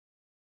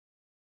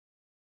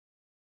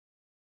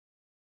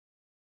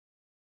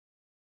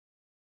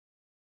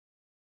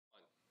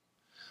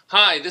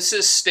Hi, this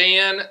is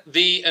Stan,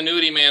 the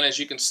Annuity Man, as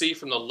you can see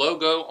from the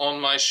logo on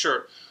my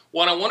shirt.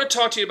 What I want to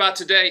talk to you about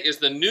today is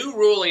the new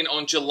ruling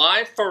on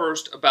July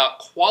 1st about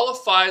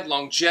qualified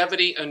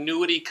longevity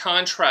annuity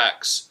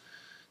contracts.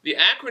 The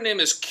acronym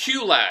is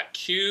QLAC,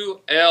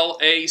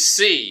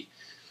 Q-L-A-C.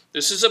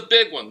 This is a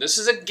big one. This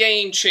is a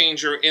game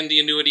changer in the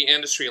annuity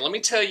industry. Let me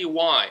tell you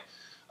why.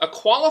 A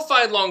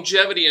qualified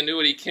longevity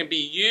annuity can be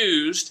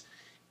used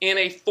in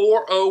a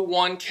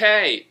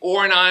 401k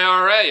or an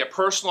IRA, a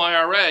personal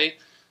IRA,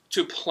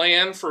 to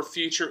plan for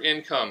future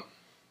income.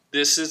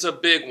 This is a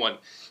big one.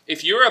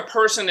 If you're a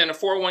person in a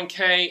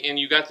 401k and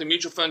you got the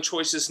mutual fund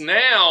choices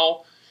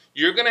now,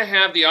 you're going to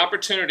have the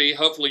opportunity,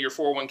 hopefully your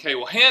 401k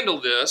will handle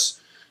this,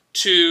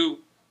 to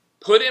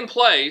put in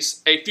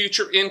place a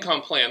future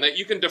income plan that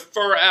you can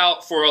defer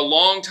out for a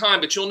long time,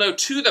 but you'll know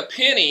to the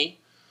penny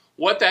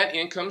what that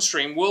income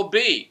stream will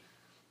be.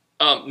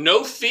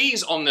 No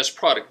fees on this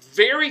product.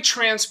 Very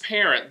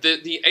transparent.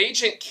 The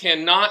agent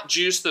cannot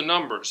juice the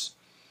numbers.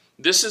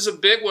 This is a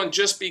big one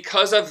just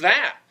because of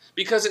that.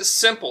 Because it's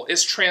simple,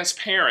 it's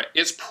transparent,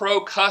 it's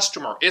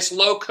pro-customer, it's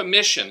low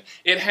commission,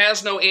 it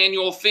has no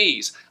annual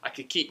fees. I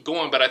could keep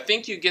going, but I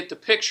think you get the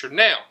picture.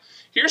 Now,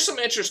 here's some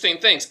interesting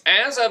things.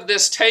 As of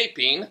this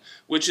taping,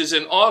 which is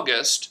in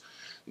August,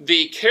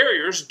 the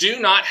carriers do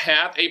not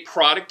have a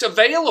product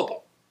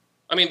available.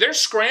 I mean, they're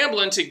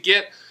scrambling to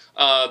get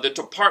the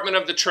Department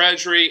of the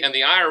Treasury and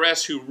the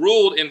IRS, who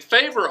ruled in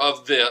favor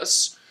of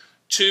this,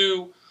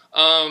 to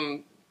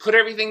put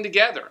everything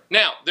together.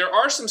 Now, there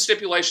are some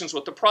stipulations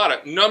with the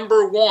product.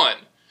 Number one,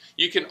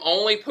 you can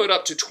only put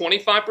up to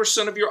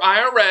 25% of your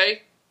IRA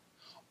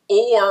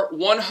or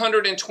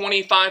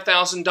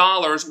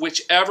 $125,000,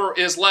 whichever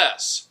is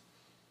less.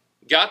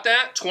 Got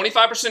that?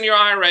 25% of your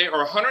IRA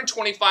or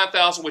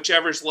 $125,000,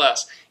 whichever is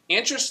less.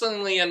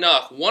 Interestingly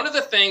enough, one of the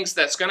things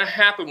that's going to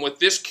happen with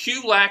this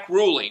QLAC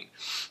ruling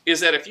is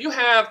that if you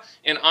have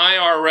an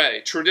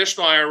IRA,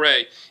 traditional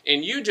IRA,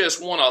 and you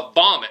just want to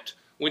vomit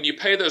when you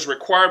pay those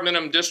required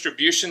minimum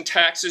distribution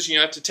taxes, you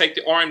have to take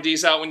the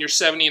RMDs out when you're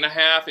 70 and a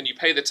half, and you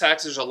pay the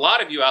taxes. There's a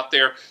lot of you out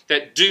there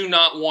that do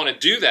not want to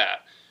do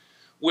that.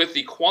 With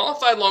the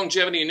qualified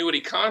longevity annuity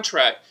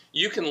contract,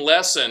 you can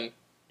lessen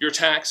your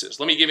taxes.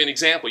 Let me give you an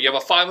example. You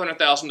have a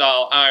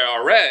 $500,000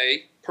 IRA,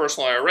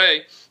 personal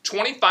IRA,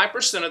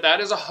 25% of that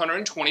is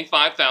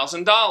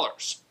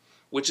 $125,000,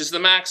 which is the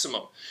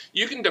maximum.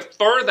 You can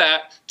defer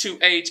that to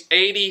age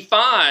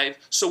 85,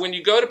 so when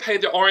you go to pay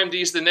the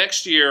RMDs the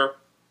next year,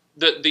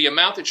 the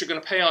amount that you're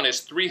going to pay on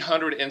is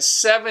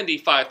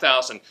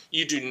 $375,000.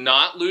 You do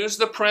not lose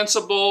the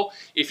principal.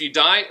 If you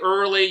die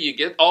early, you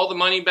get all the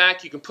money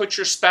back. You can put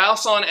your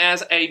spouse on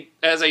as a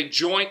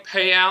joint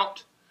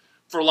payout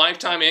for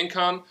lifetime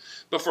income.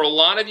 But for a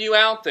lot of you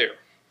out there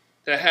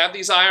that have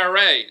these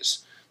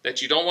IRAs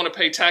that you don't want to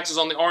pay taxes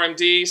on the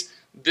RMDs,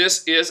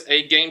 this is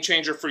a game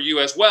changer for you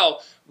as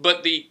well.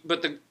 But the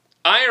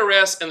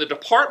IRS and the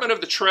Department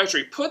of the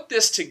Treasury put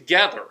this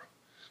together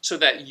so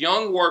that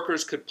young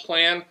workers could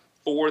plan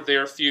for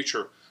their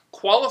future.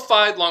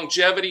 Qualified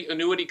longevity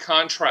annuity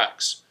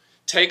contracts.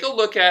 Take a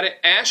look at it.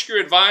 Ask your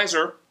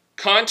advisor.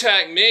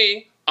 Contact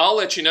me. I'll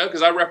let you know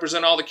because I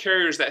represent all the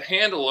carriers that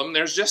handle them.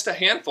 There's just a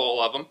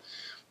handful of them.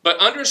 But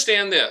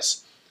understand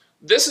this.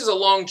 This is a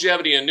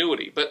longevity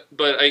annuity, but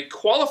a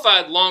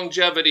qualified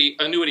longevity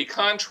annuity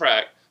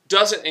contract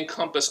doesn't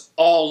encompass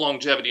all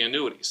longevity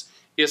annuities.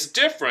 It's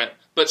different,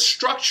 but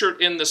structured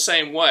in the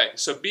same way.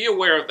 So be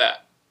aware of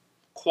that.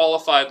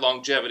 Qualified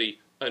longevity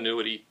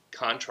annuity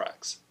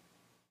contracts.